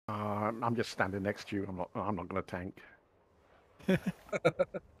I'm just standing next to you. I'm not going to tank.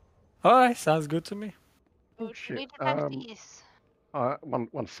 Alright, sounds good to me. Oh, We shit. need to tank these.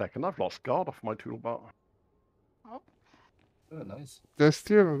 One second. I've lost guard off my toolbar. Oh, Oh, nice. They're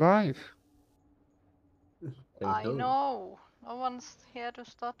still alive. I know. No one's here to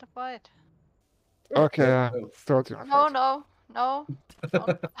start the fight. Okay, Oh. starting. No. Don't.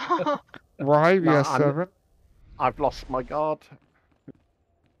 Why? We No, are 7. I've lost my guard.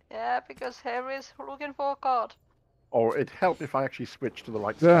 Yeah, because Harry's looking for a card. Or it'd help if I actually switched to the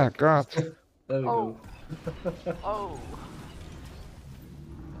right Yeah, spec. God. There we Oh. go. Oh.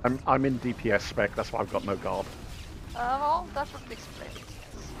 I'm in DPS spec, that's why I've got no guard. Well, that would explain it.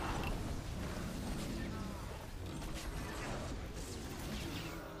 Yes.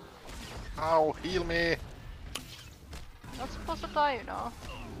 Ow, heal me! Not supposed to die, you know.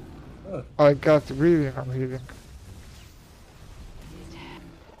 Oh, I got really no healing.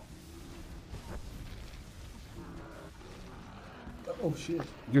 oh shit.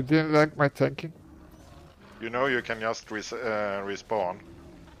 You didn't like my tanking? You know you can just respawn.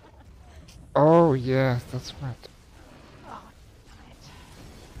 Oh, yeah, that's right. Oh,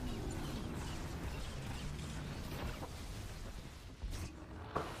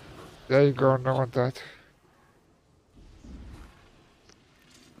 right. There you go, no one died.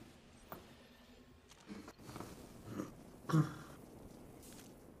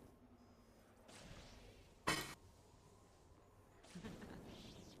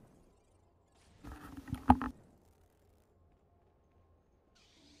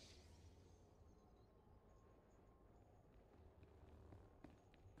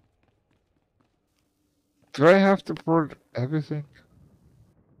 Do I have to put everything?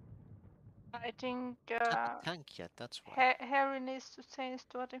 I think Can't tank yet, that's why. Harry needs to change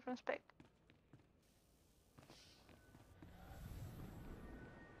to a different spec.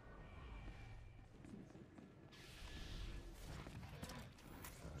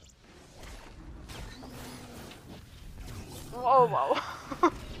 Whoa,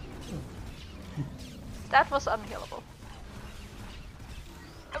 whoa. That was unhealable.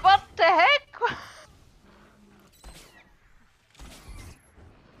 What the heck?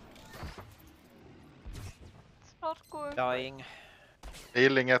 It's not going. Dying.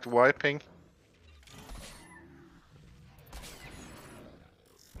 Healing at wiping.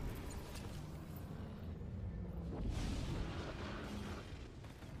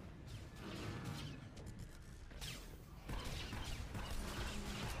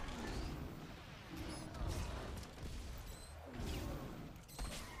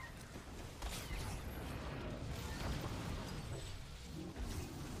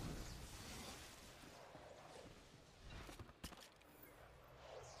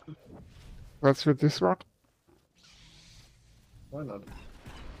 What's with this one? Why not?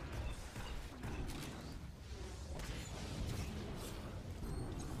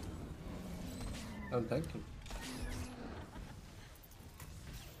 I'm tanking.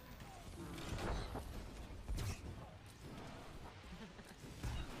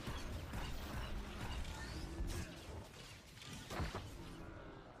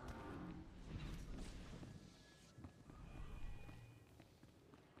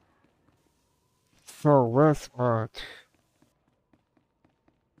 So, where's Mud?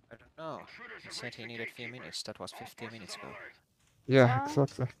 I don't know. He said he needed a few minutes. That was 15 minutes ago. Yeah,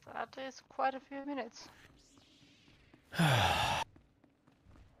 exactly. That is quite a few minutes.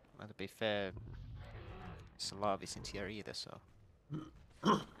 Well, to be fair, Slav isn't here either, so...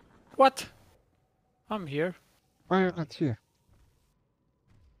 What? I'm here. Why are you not here?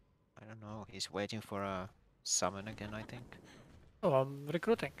 I don't know. He's waiting for a summon again, I think. Oh, I'm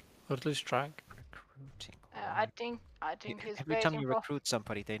recruiting. Or at least trying. Recruiting. I think he's Every time waiting you for. recruit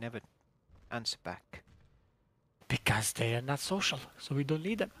somebody, they never answer back. Because they are not social, so we don't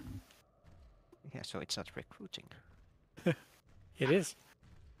need them. Yeah, so it's not recruiting. It is.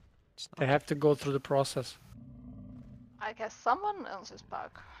 It's They not. have to go through the process. I guess someone else is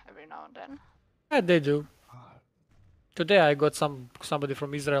back every now and then. Yeah, they do. Today I got somebody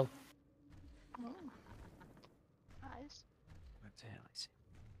from Israel. Nice. What the hell is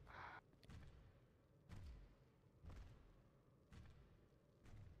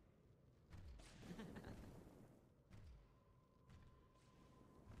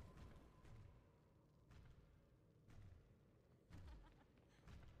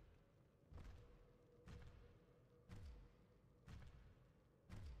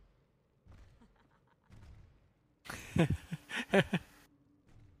it?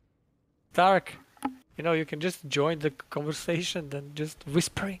 Dark, you know, you can just join the conversation, then just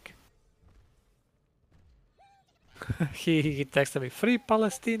whispering. he texted me, "Free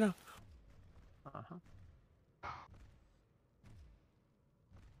Palestina."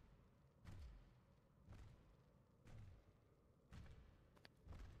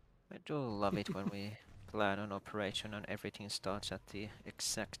 do love it when we plan an operation and everything starts at the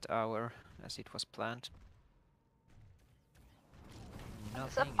exact hour as it was planned.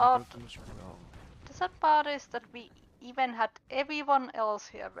 Nothing ever odd? goes wrong. The sad part is that we even had everyone else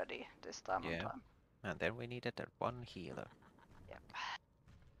here ready this time on Yeah. time. And then we needed that one healer. Yep.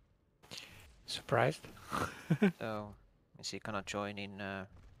 Surprised? So, is he gonna join in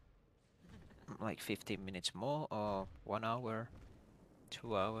like 15 minutes more or 1 hour?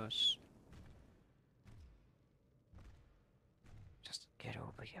 2 hours? Just get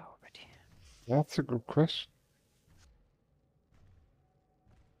over here already. That's a good question.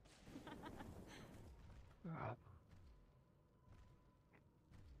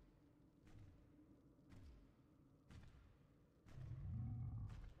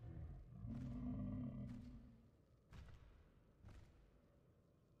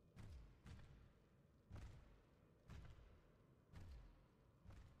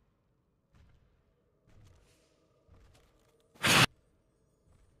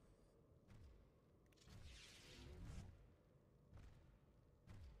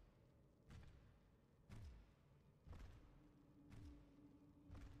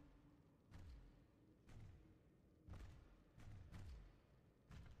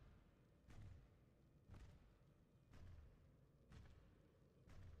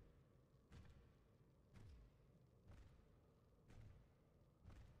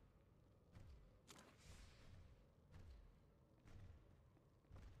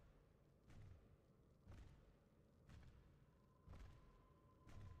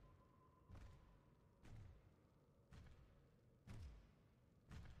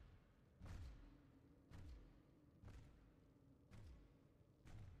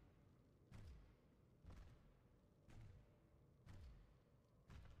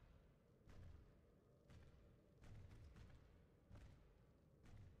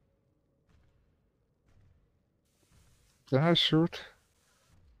 Can I shoot?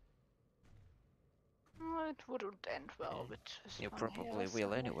 Oh, it wouldn't end well with this You one probably here, will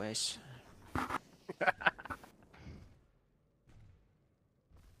so- anyways.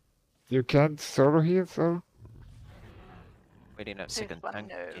 You can't solo heal, so? We didn't have second one, tank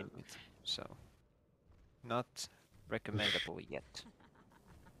to no. begin with, so not recommendable yet.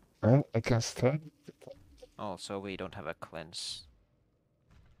 Well, I can stand. Also, we don't have a cleanse.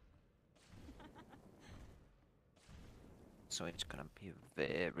 So it's gonna be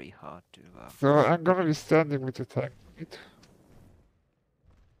very hard to So I'm gonna be standing with the tank. Right?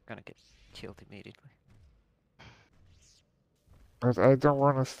 gonna get killed immediately. But I don't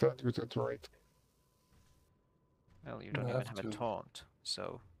wanna stand with the droid. Well, you don't You even have have a to. taunt,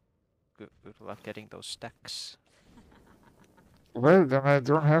 so good luck getting those stacks. Well, then I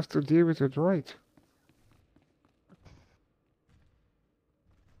don't have to deal with the droid.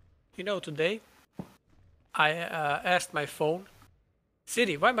 You know, today I asked my phone,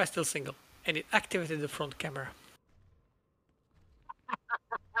 Siri, why am I still single? And it activated the front camera.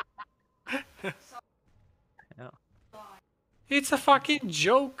 Yeah. It's a fucking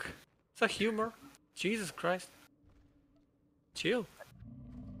joke. It's a humor. Jesus Christ. Chill.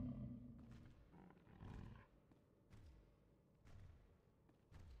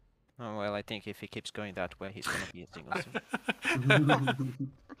 Oh, well, I think if he keeps going that way, he's gonna be a single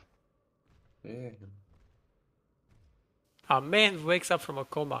soon. Yeah. A man wakes up from a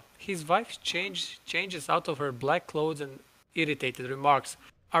coma. His wife changes out of her black clothes and irritated remarks,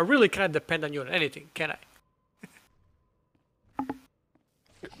 I really cannot depend on you on anything, can I?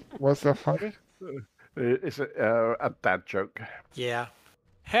 Was that funny? It's a dad joke. Yeah.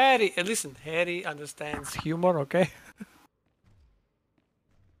 Harry, listen, Harry understands humor, okay?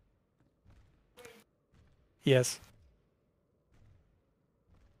 Yes.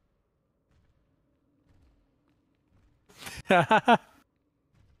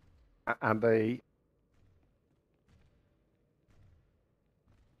 And they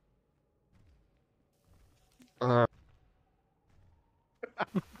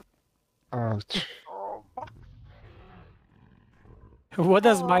Ouch. What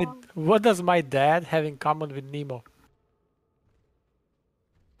does my dad have in common with Nemo?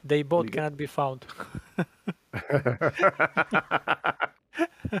 They both you get- cannot be found.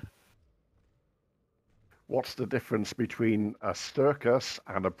 What's the difference between a circus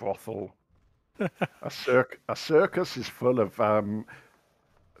and a brothel? a circus is full of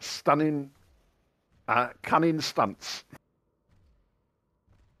cunning stunts.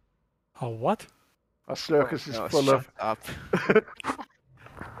 Oh, what? A circus is No, full shut of up.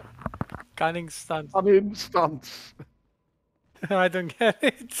 Cunning stunts. cunning stunts. I don't get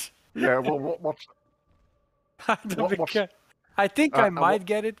it. Yeah, well, what's I don't what's get I think Uh, I uh, might what-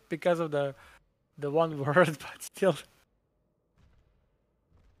 get it because of the one word, but still.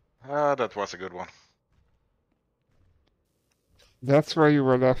 That was a good one. That's why you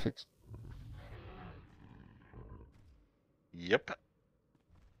were laughing. Yep.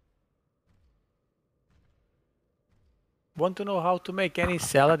 Want to know how to make any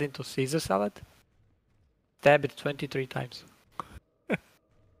salad into Caesar salad? Stab it 23 times.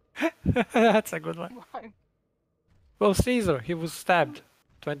 That's a good one. Why? Well, Caesar, he was stabbed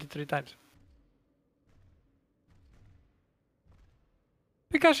 23 times.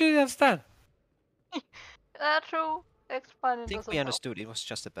 Because she didn't stand. True. Explaining I think doesn't we help. understood it was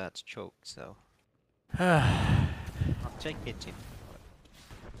just a bad joke, so I'll take it. Jim.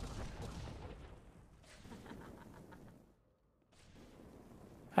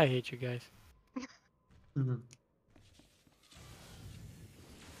 I hate you guys.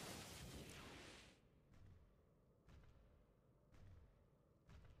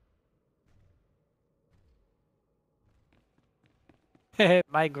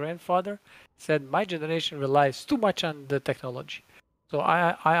 My grandfather said my generation relies too much on the technology. So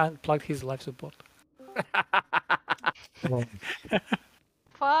I unplugged his life support.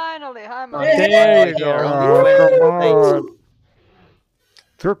 Finally, I'm Oh, on. There you yeah, go. only Oh, 20 come minutes. on.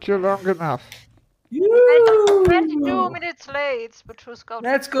 Took you long enough. 22 minutes late, but who's got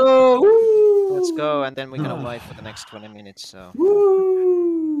Let's go! Woo! Let's go, and then we're gonna wait for the next 20 minutes. So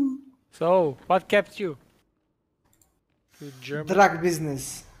Woo! So, what kept you? You German. Drug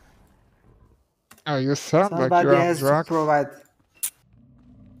business. Oh, you sound like Somebody you're on has to drugs. provide.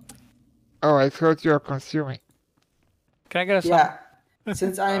 Oh, I thought you were consuming. Can I get a Yeah.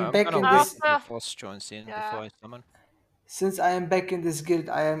 Since I am I'm back gonna in wait this, till After- Foss joins in Yeah. before I summon. since I am back in this guild,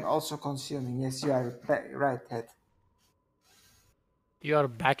 I am also consuming. Yes, you are right, Ted. You are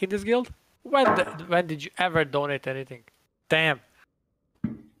back in this guild? When did you ever donate anything? Damn.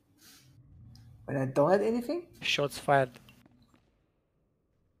 When I donate anything, Shots fired.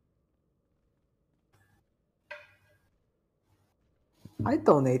 I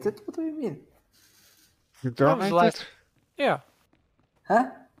donated. What do you mean? You When was the donated? last- Yeah. Huh?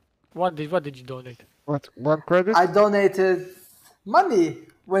 What did you donate? What? 1 credit? I donated money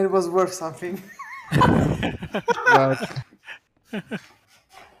when it was worth something. Like,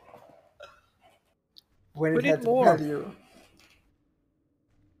 When We it need had more. value.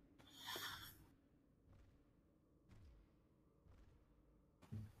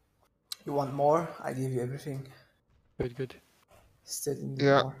 You want more? I give you everything. Good. Still need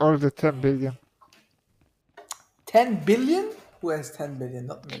yeah, more. all the 10 billion. 10 billion? Who has 10 billion?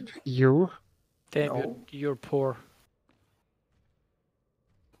 Not me. You? Damn, No. you're poor.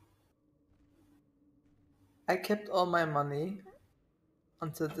 I kept all my money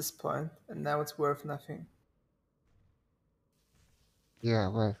until this point, and now it's worth nothing. Yeah,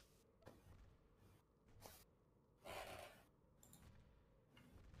 well.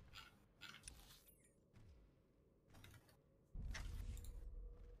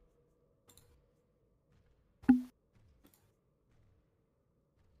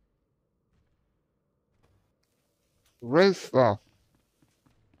 Race stuff.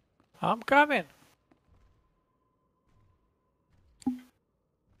 I'm coming.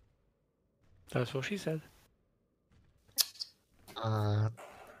 That's what she said.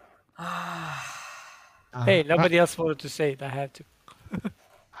 Hey, nobody else wanted to say it. I had to.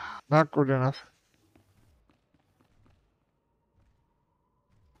 Not good enough.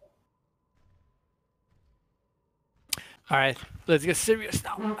 All right, let's get serious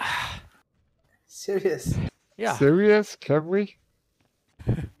now. Serious. Yeah. Serious? Can we?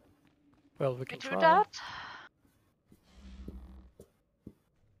 Well, we We can do try. that?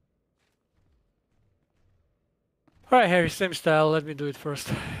 All right, Harry, same style. Let me do it first.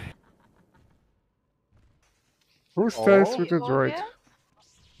 Who stays Oh. with the Go droid? again?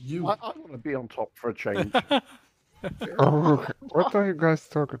 You. I want to be on top for a change. Oh, what are you guys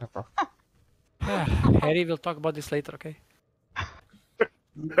talking about? Harry, we'll talk about this later, okay?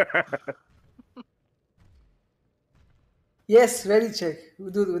 Yes, ready check.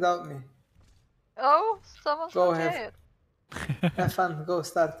 You do it without me. Oh, someone's Go not ahead. dead. Have fun. Go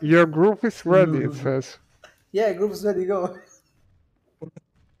start. Your group is ready, it says. Yeah, group's ready. Go.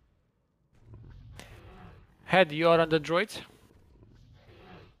 Head, you are on the droids?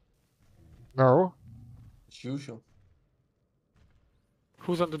 No? As usual.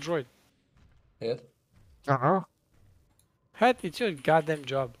 Who's on the droid? Head. Don't know. Head, it's your goddamn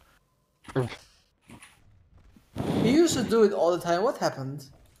job. He used to do it all the time. What happened?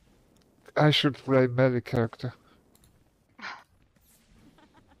 I should play melee character.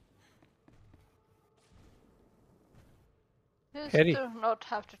 used Harry. to not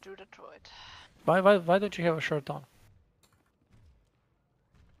have to do the droid. Why don't you have a shirt on?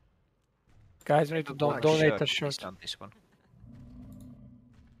 Guys, we need to Like donate a when he's shirt. done this one.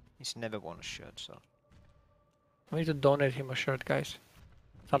 He's never won a shirt, so. We need to donate him a shirt, guys.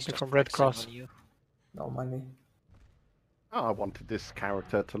 he's Something just from Red flexing Cross. on you. No money. Oh, I wanted this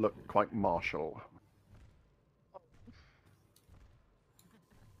character to look quite martial.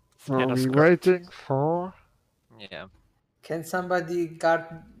 Are And a we skirt. waiting for? Yeah. Can somebody guard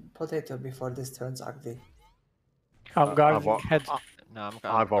potato before this turns ugly? I'm guarding I've, head. No,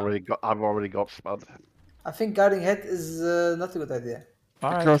 I've already got Spud. I think guarding head is not a good idea.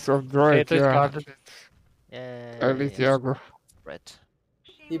 Alright. Because of droid, Potato is yeah. guarded. Elite aggro. Red.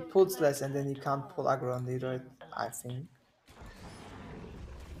 He pulls less and then he can't pull aggro on the droid, I think.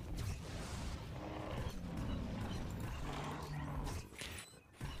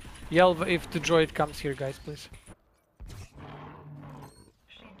 Yell if the droid comes here, guys, please.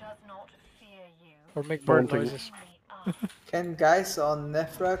 Or make bird Taunting. noises. Can guys on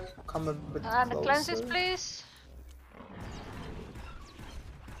Nefra come a bit And closer? cleanses, please.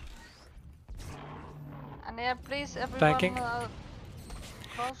 And yeah, please, everyone. Tanking.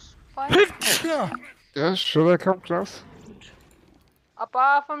 Close by. Yes, should I come close?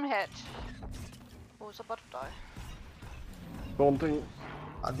 Apart from head. Who's about to die? Daunting.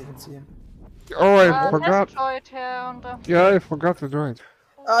 I didn't see him. Oh, I There's forgot. a droid here on the. Yeah, I forgot the droid.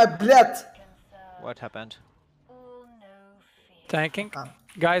 I bled! What happened? Tanking. Ah.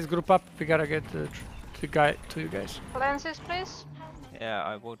 Guys, group up. We gotta get the guy to you guys. Cleanses, please. Yeah,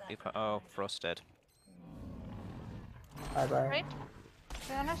 I would be. Oh, Frost dead. Bye bye. Right? To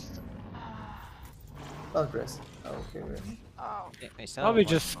be honest. Don't rest. Okay, really. Oh. Is Well, we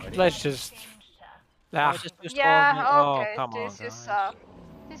just let's just. Ah, just use all Yeah, my- okay. Oh, come this on, is guys.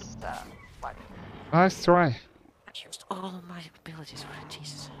 this is fine. Nice try. I used all my abilities for it,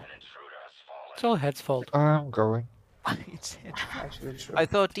 Jesus. it's all head's fault. I'm going. It's it. Actually true. I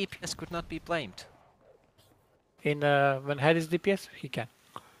thought DPS could not be blamed. In when head is DPS, he can.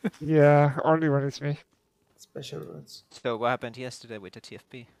 Yeah, only when it's me. Special rules. So what happened yesterday with the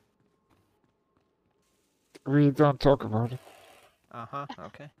TFP? We don't talk about it. Uh-huh,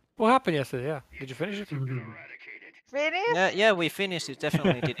 okay. What happened yesterday? Yeah. Did you finish it? Finish? Yeah, we finished. It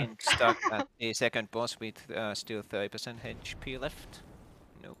definitely didn't stuck at the second boss with still 30% HP left.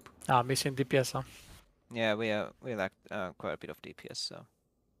 Nope. Ah, missing DPS, huh? Yeah, we lacked quite a bit of DPS, so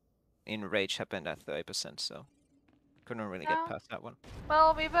in rage happened at 30%, so couldn't really Yeah. get past that one.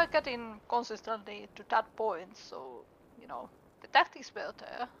 Well, we were getting consistently to that point, so you know the tactics were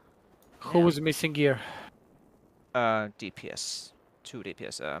there. Who was missing gear? DPS, 2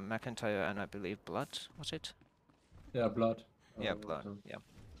 DPS, McIntyre and I believe Blood, was it? Yeah, blood. Yeah, Blood. Yeah.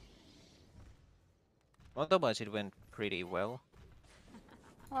 Otherwise, it went pretty well.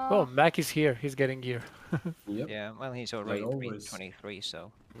 Oh, Mac is here. He's getting gear. Yep. Yeah, well, he's already always. 323,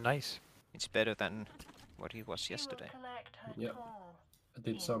 so Nice. it's better than what he was yesterday. Yep. I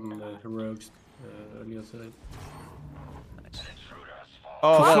did some heroics earlier today. Nice.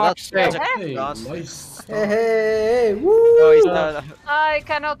 Oh, For well, fuck's that's sake. Hey, last. nice. Hey, hey, woo! Oh, he's not. I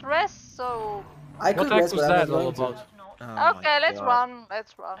cannot rest, so I What could the heck rest, was but I'm that not all going to. about? Oh my okay, let's God. run,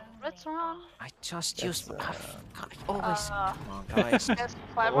 let's run, let's run. I just That's, used. Always. Uh, Come on, guys. Yes,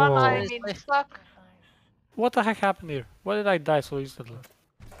 if I run, I Oh. mean stuck. What the heck happened here? Why did I die so instantly?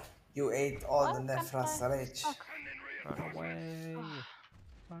 You ate all the Oh, Nefra's okay. rage. Run away.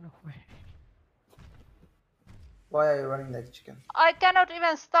 Run away. Why are you running like chicken? I cannot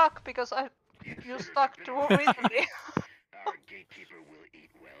even stuck because you stuck too recently.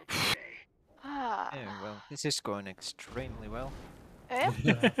 Ah, Yeah, well, this is going extremely well. eh?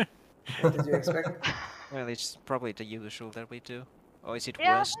 What did you expect? Well, it's probably the usual that we do. Or is it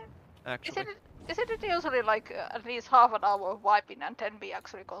Yeah, worse, Isn't actually? it usually like at least half an hour of wiping and then we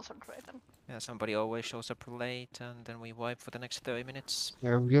actually concentrate? And Yeah, somebody always shows up late and then we wipe for the next 30 minutes.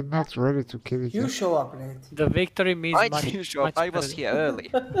 Yeah, we're not ready to kill it You yet. show up late. The victory means Why money. did you show up? much I was better. here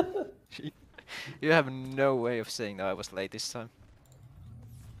early. You have no way of saying that I was late this time.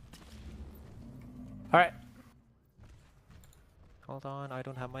 Alright. Hold on, I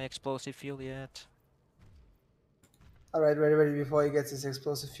don't have my explosive fuel yet. Alright, ready before he gets his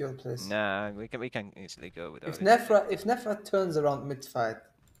explosive fuel, please. Nah, we can easily go without If it. Nefra turns around mid-fight,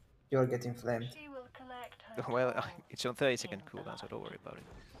 you're getting flamed. Well, it's on 30-second cooldown, so don't worry about it.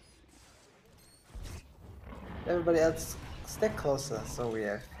 Everybody else, stay closer so we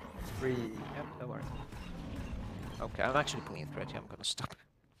have free. Yep, don't worry. Okay, I'm actually pulling a threat here. I'm gonna stop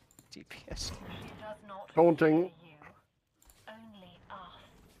DPS. Taunting.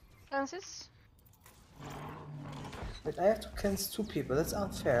 Francis? But I have to cancel 2 people. That's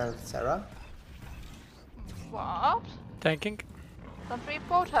unfair, Sarah. What? Tanking. Don't we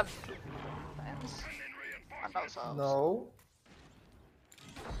both have 2 friends? And ourselves. No.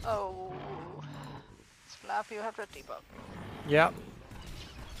 Oh. Slap, you have to debug. Yeah.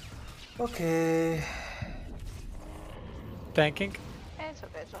 Okay. Tanking. It's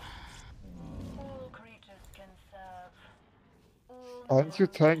okay, so. All creatures can serve. All Aren't you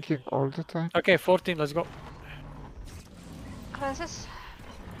tanking all the time? Okay, 14. Let's go. Francis?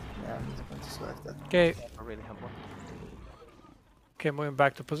 Yeah, I'm just going to select that. Okay. I really have one. Okay, moving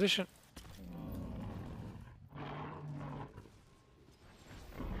back to position.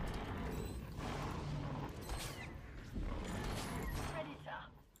 predator,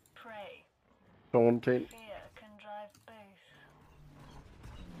 prey. Taunting. Fear can drive both.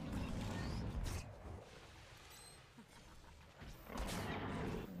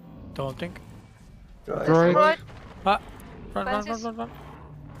 Taunting. Droid. Droid. Right. Ah. Run, run, run, Francis? run, run.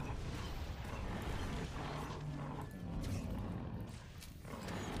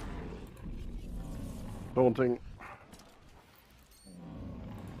 Taunting.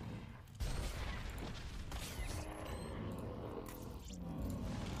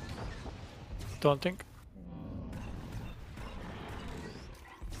 Taunting.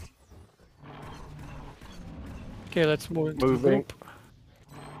 Okay, let's move into the Moving. group.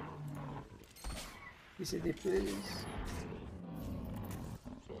 PCD, please.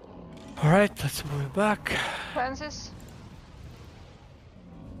 Alright, let's move it back. Francis?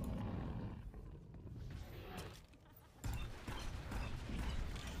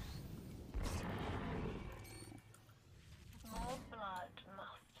 More blood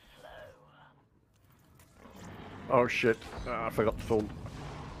must flow. Oh shit. I forgot to taunt.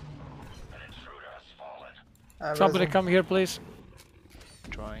 Somebody Resin. come here, please.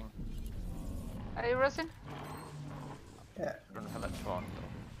 Trying. Are you resin? Yeah. I don't have a taunt though.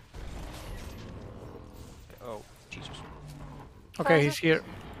 Oh, Jesus. Okay, he's Francis? here.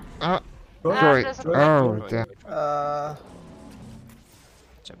 Ah, Ah, droid. there's a Oh, Droid. damn.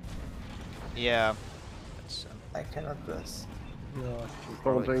 Yeah. That's I cannot press.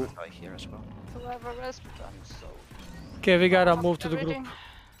 probably Taunting. gonna die here as well. Whoever respawns, so. Okay, we gotta move to the group. Everything.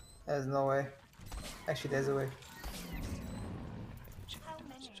 There's no way. Actually, there's a way. How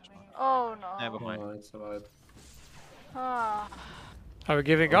many rings? Oh no. Never mind. Oh, it's alright. Ah. Are we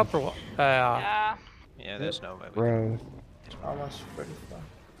giving up or what? Yeah. Yeah, there's no way. We Well, How much? 34.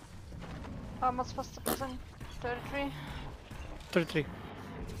 How much was the percent? 33? 33.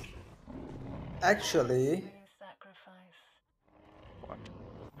 Actually, Ring sacrifice. What?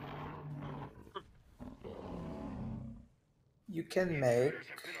 you can make.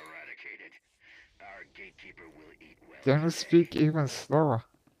 can you speak even slower?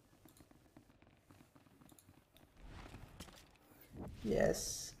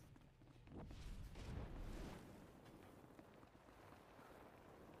 Yes.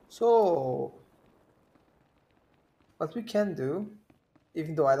 So, what we can do,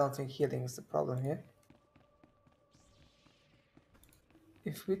 even though I don't think healing is the problem here,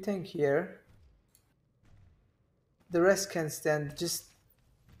 if we tank here, the rest can stand just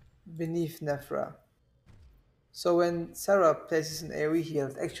beneath Nefra. So when Sarah places an AoE heal,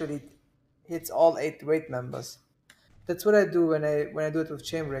 it actually hits all 8 weight members. That's what I do when I do it with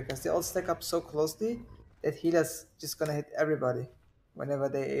Chainbreakers. They all stack up so closely that healer's just gonna hit everybody whenever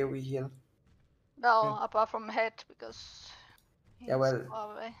they AoE heal. No, apart from head, because he's Yeah, well,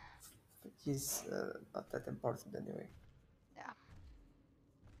 far away. he's not that important anyway. Yeah.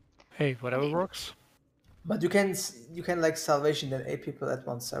 Hey, whatever Indeed. works. But you can like salvation then 8 people at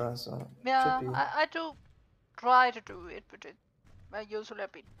once, Sarah. So Yeah, should be. I do try to do it, but I usually a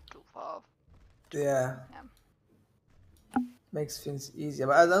bit too far. Yeah. Yeah. Makes things easier,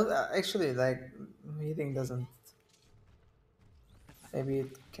 but I don't actually like healing doesn't. Maybe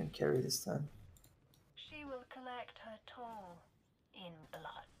it can carry this time. She will collect her toll in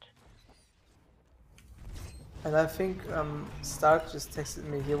blood. And I think Stark just texted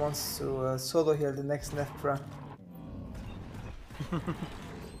me. He wants to solo heal the next Nefra.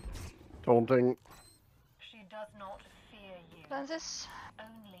 Taunting. She does not fear you, Francis?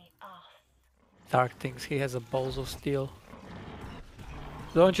 only us. Stark thinks he has a balls of steel.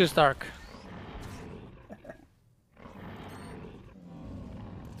 Don't you, Stark?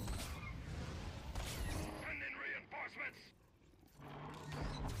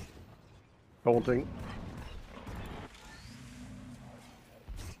 Taunting.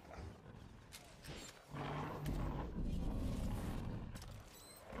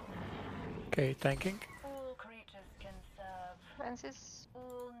 Okay, tanking. All creatures can serve. Francis?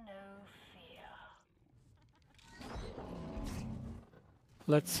 All know fear.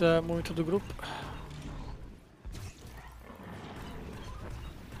 Let's move into the group.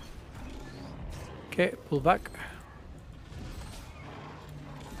 Okay, pull back.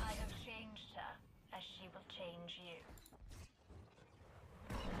 I have changed her, as she will change you.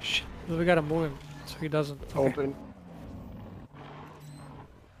 Shit, we gotta move him so he doesn't. Okay. Taunting.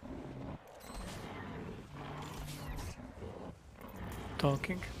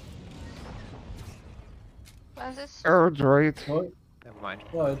 Talking. Francis? Oh, droid. What? Never mind.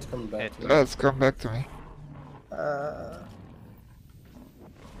 Oh, it's coming back It- to me. Let's come back to me.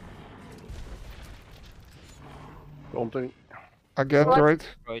 Taunting. Again, What? droid.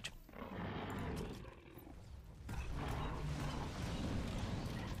 Right.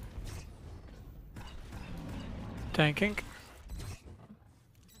 Tanking.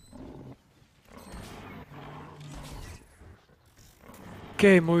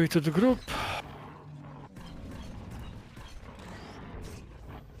 Okay, moving to the group.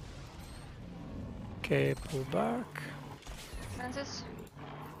 Okay, pull back. Francis?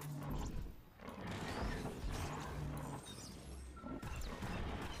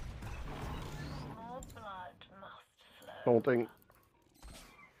 More blood must flow. Taunting.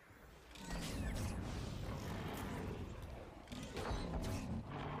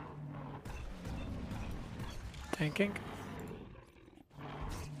 Tanking.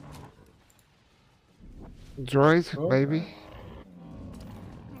 Droid, Oh. maybe.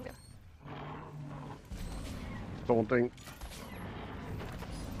 Okay. Taunting.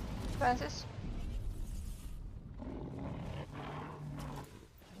 Francis?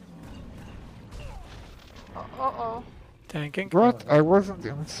 Uh-oh. Tanking. What? I wasn't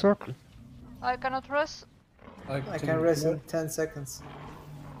in the circle. I cannot rest. I think can rest in what? 10 seconds.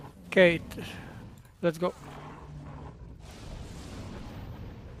 Okay, let's go.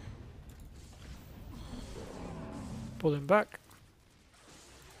 Pull him back.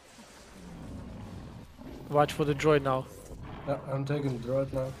 Watch for the droid now. Yeah, I'm taking the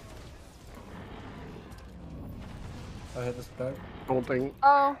droid now. I hit his back. Taunting.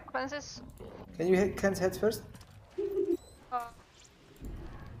 Oh, Francis? Can you hit Kent's head first?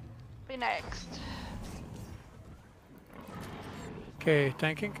 Be next. Okay,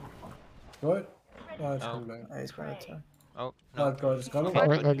 tanking. Droid? Oh, it's Oh. coming back. Ah, he's gonna turn. Oh, No, no. droid is coming. What?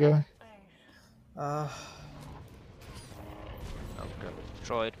 Wait again. Uh, Oh, good.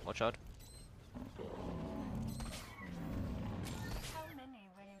 Droid, watch out. How many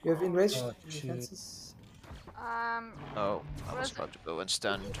will you you have enraged Oh, shit. defenses? Oh, I was Where's about to go and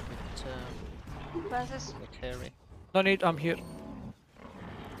stand with Francis? Harry. No need, I'm here.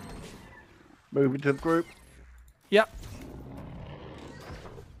 Moving to the group. Yeah.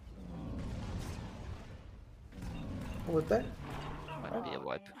 What that? Might be a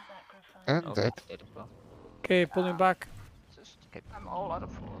wipe. And Oh, dead. dead as well. Okay, pull him back. Just, Okay. I'm all out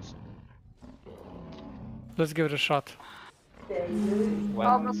of force. Let's give it a shot.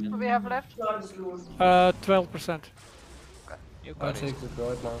 How much do we have left? 12%. You I'll got it. take the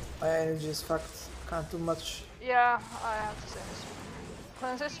droid now. My energy is fucked. Can't do much. Yeah, I have to say this.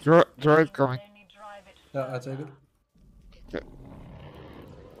 Francis? Droid coming. only drive it Yeah, I take it.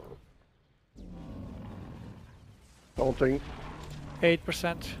 Taunting.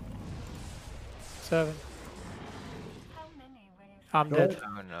 8%. 7. How many will you I'm dead.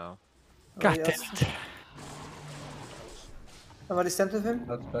 Oh no. God Nobody damn else? it. Somebody stand with him?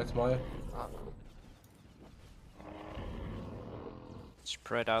 That's back to Maya.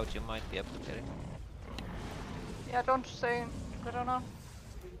 Spread out, you might be able to get it. Yeah, don't say good or not.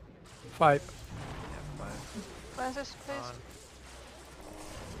 5. Yeah, fine. Francis, please. On.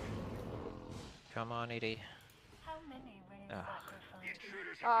 Come on, Edie. How many will you Ah.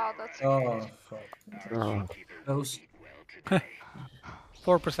 sacrifice? Ah, that's Oh, fuck. Oh, Those.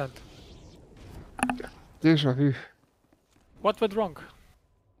 4%. déjà vu. What went wrong?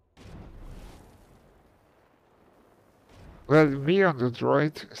 Well, me on the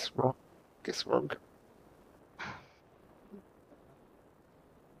droid is wrong. Is wrong.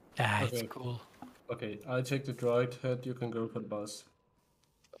 Yeah, it's Okay. cool. Okay, I take the droid head, you can go for the boss.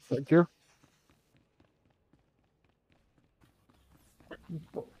 Thank you.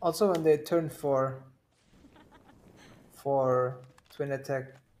 Also, when they turn for twin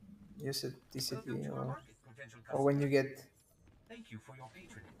attack, use it DCD or when you get.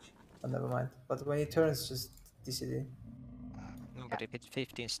 Oh, never mind. But when he turns, just DCD. No, but if it's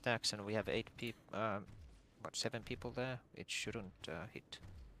 15 stacks and we have 8 people, what, 7 people there, it shouldn't hit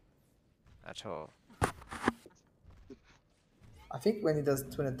at all. I think when he does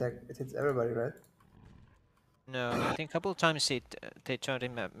twin attack, it hits everybody, right? No, I think a couple of times they turned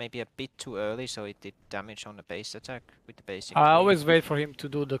him maybe a bit too early, so it did damage on the base attack with the basic. I cleave. always wait for him to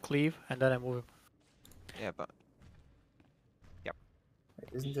do the cleave and then I move him. Yeah, but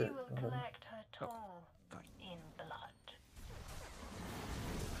Isn't She it? will collect her toll in blood.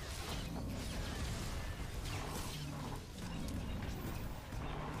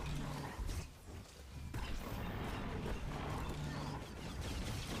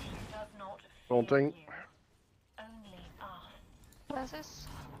 Does not fear Daunting. you, only us. Where's this?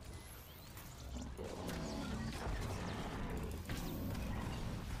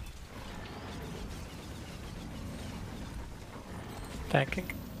 Tanking.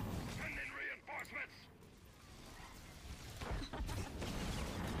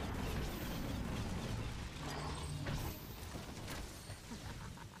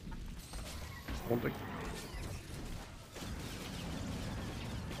 Daunting.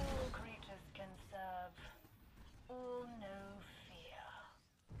 All creatures can serve. All know fear.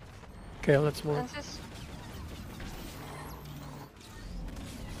 Okay, let's move. Where's this?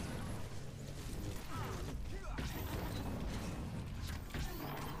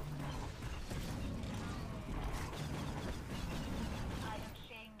 I have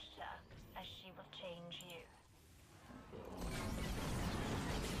changed her, as she will change you.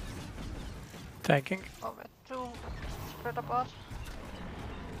 Tanking. Oh, we're too spread apart.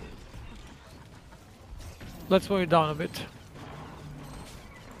 Let's move it down a bit.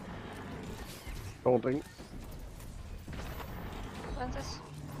 Daunting. Where's this?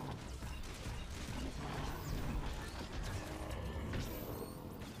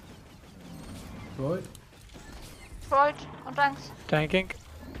 Right. Freud on tanks. Tanking.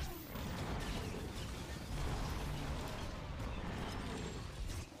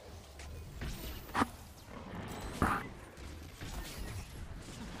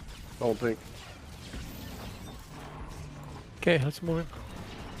 Daunting. Okay, let's move him.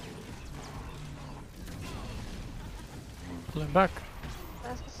 Pull him back.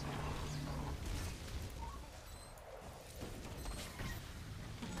 Where's this?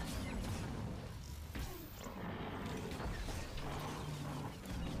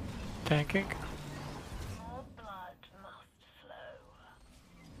 Tanking. More blood must flow.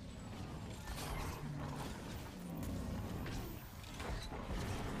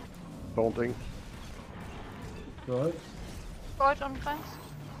 Daunting. Right. Freud on tanks.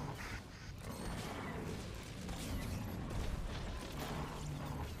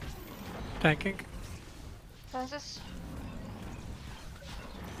 Tanking. Where's this?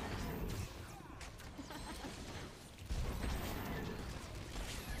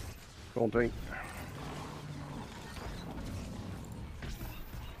 Daunting.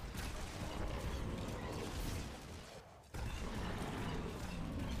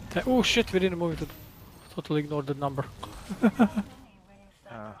 Oh shit, we didn't move it. Totally ignored the number. I'm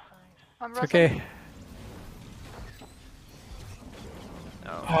It's rushing. okay.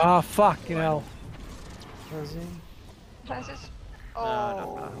 no, Ah, fucking hell. Was he? Where's this? no,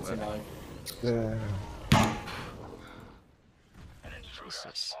 Oh, It's alive. Yeah.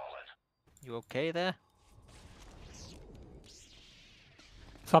 Jesus. You okay there?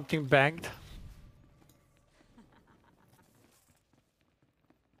 Something banged.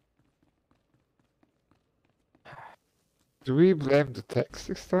 Do we blame the text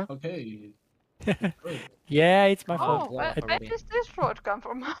this time? Okay. Right. Yeah, it's my oh, fault. where already. does this Freud come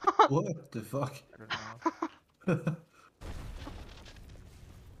from? What the fuck? I don't know.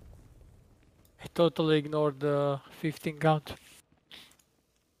 I totally ignored the 15 count.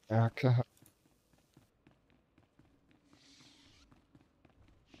 Okay.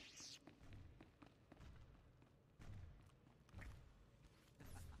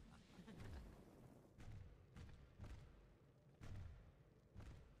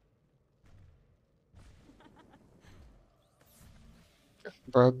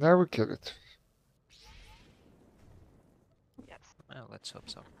 But now we get it. Yes. Well, let's hope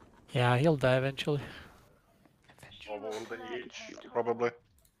so. Yeah, he'll die eventually. Probably.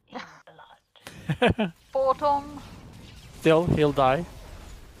 In blood. Photon. Still, he'll die.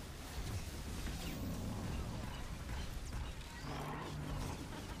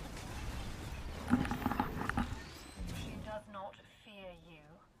 She does not fear you,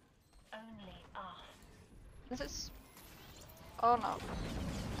 only us. This is. Oh no.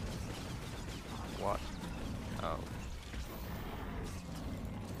 What? Oh.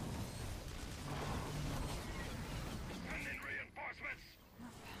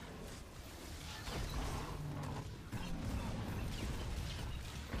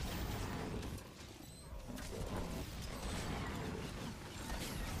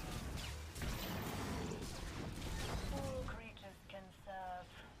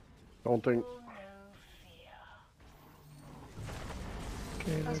 Daunting. Feel no fear.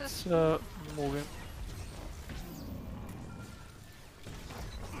 Okay, This let's is- move him.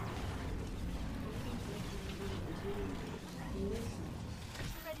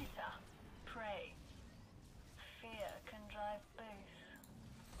 Ready, sir. Pray. Fear can drive both.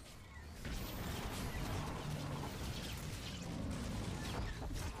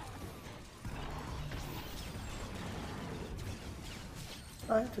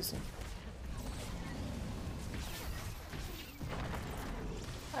 Oh, interesting.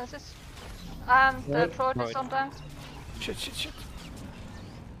 This is. And the Right. throat is Right. sometimes. Shit, shit, shit.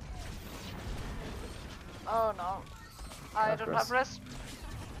 Oh no. I don't have rest.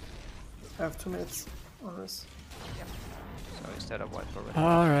 I have 2 minutes on this. So instead of wipe already.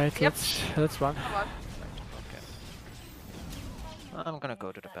 Alright, Yep. let's run. Come on. Okay. I'm gonna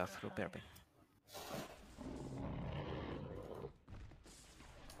go to the bathroom, Berby.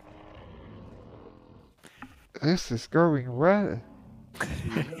 This is going well.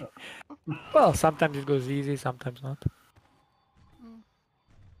 Well, sometimes it goes easy, sometimes not.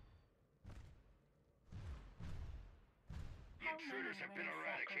 Intruders have been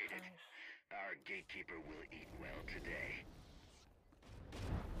eradicated. Our gatekeeper will eat well today.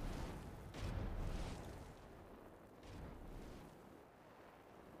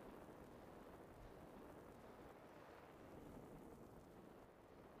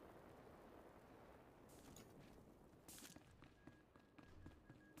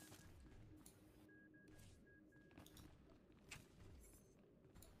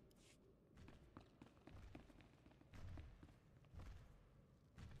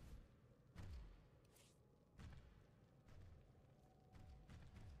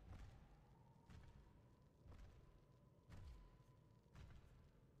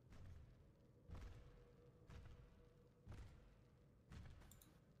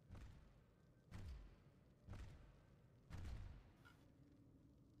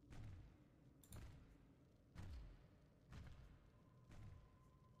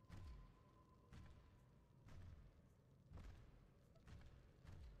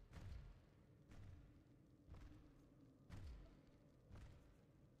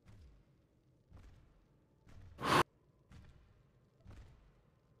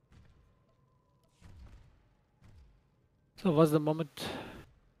 So what's the moment?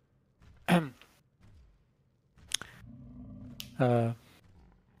 uh,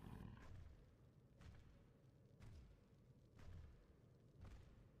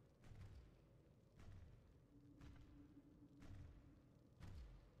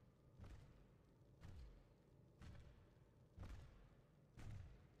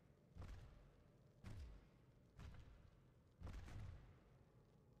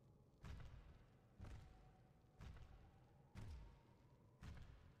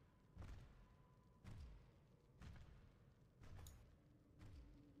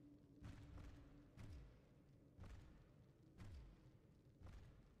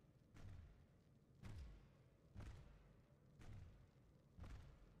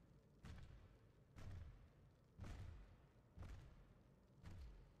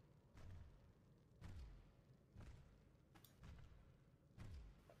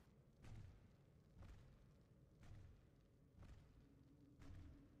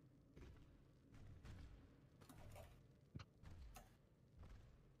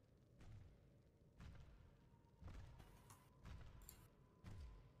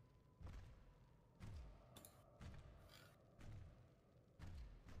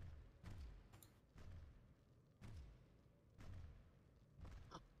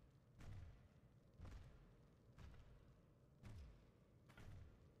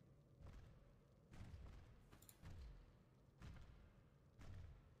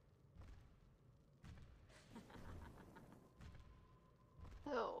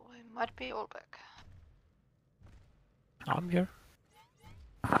 Oh, I might be all back. I'm here.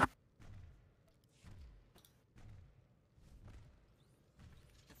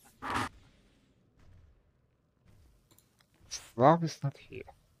 Slav is not here,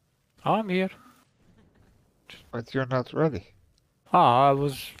 I'm here. but you're not ready. Ah, I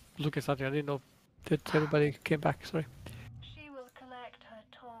was looking at something. I didn't know that everybody came back. Sorry. She will collect her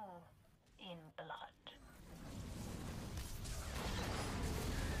toll in blood.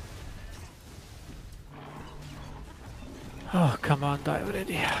 Oh, come on, die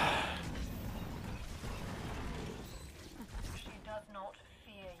already. She does not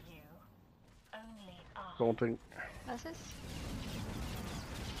fear you, only us. Daunting. This is.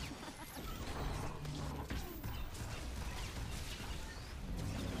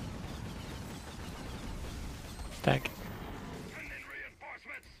 Thank you. Send in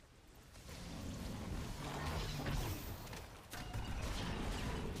reinforcements.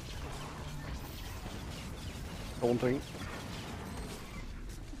 Daunting.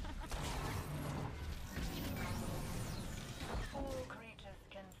 All creatures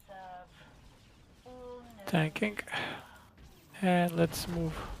can serve. All know Tanking. And let's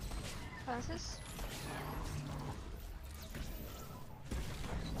move. Francis?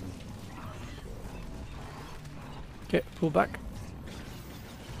 Okay, pull back.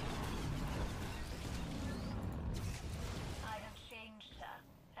 I have changed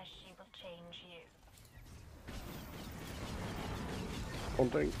her, as she will change you.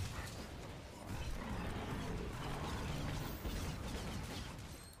 Daunting.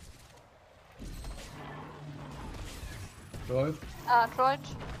 Droid. Droid.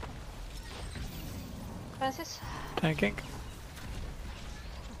 Francis? Tanking.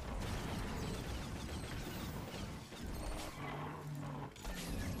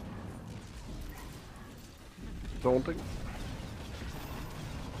 Daunting.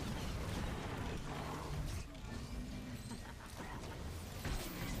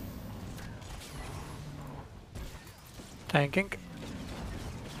 Tanking.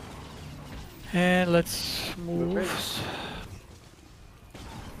 And let's move.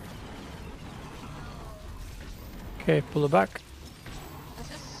 Okay, pull it back.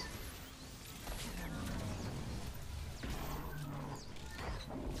 Francis?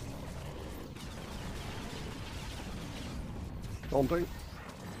 Daunting.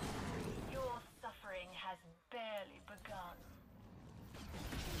 Your suffering has barely begun.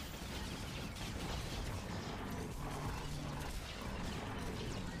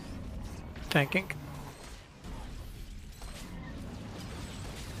 Tanking.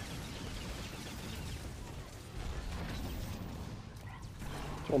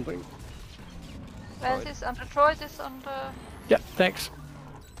 Daunting. Francis and the droid is on the... Yeah, thanks.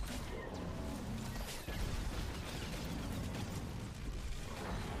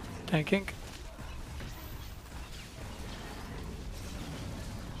 Tanking.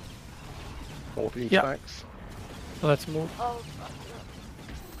 14 Yeah. stacks. Let's move. Oh,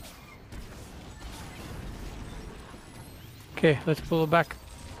 Okay, let's pull it back.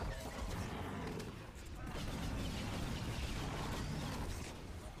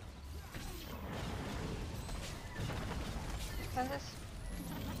 Francis?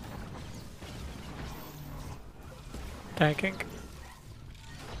 Tanking.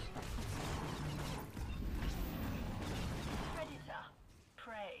 Predator,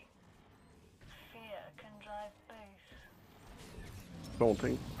 prey. Fear can drive both.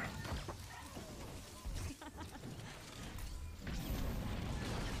 Daunting.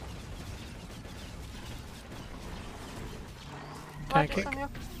 Droid is Tanking. on you.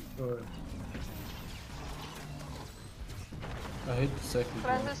 Droid. I hit the second one.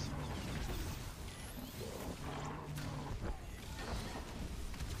 Francis?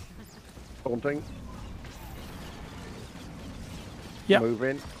 Daunting. Yeah. Move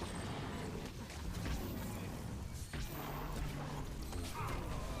in. The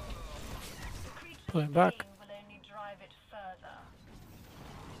creature's Pulling back. pain will only drive it further.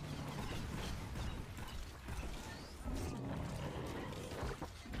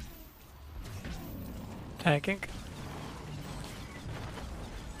 Tanking.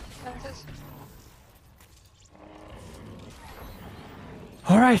 Francis?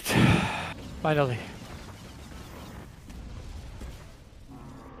 Alright. Finally.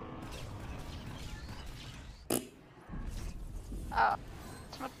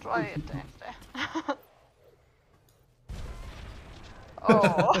 Let's not try it then.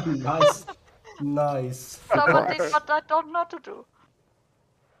 Oh, Nice. Nice. someone did what I don't know to do.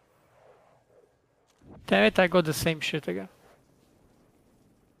 Damn it, I got the same shit again.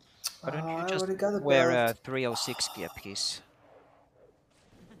 Why don't I you just already got a wear a belt. 306 gear piece?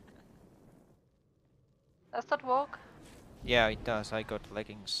 Does that work? Yeah, it does. I got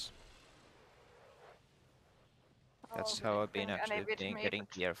leggings. That's Oh, how I I've been think I actually need with been me, getting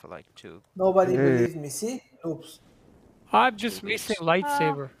but- gear for like two. Nobody Yeah. believes me. See? Oops. I'm just 2 missing weeks.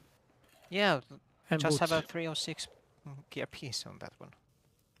 lightsaber Yeah, and just boots. have a 306 gear piece on that one.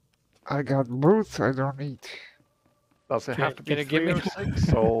 I got boots I don't need. Does it Okay, have to be can you give me-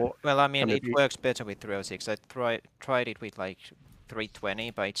 306 or Well, I mean, Can it it be- works better with 306. I tried it with like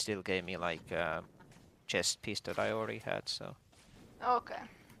 320, but it still gave me like a chest piece that I already had. So Okay.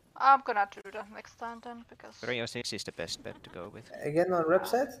 I'm gonna do that next time then, because... 306 is the best bet to go with. Again on rep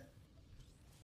set?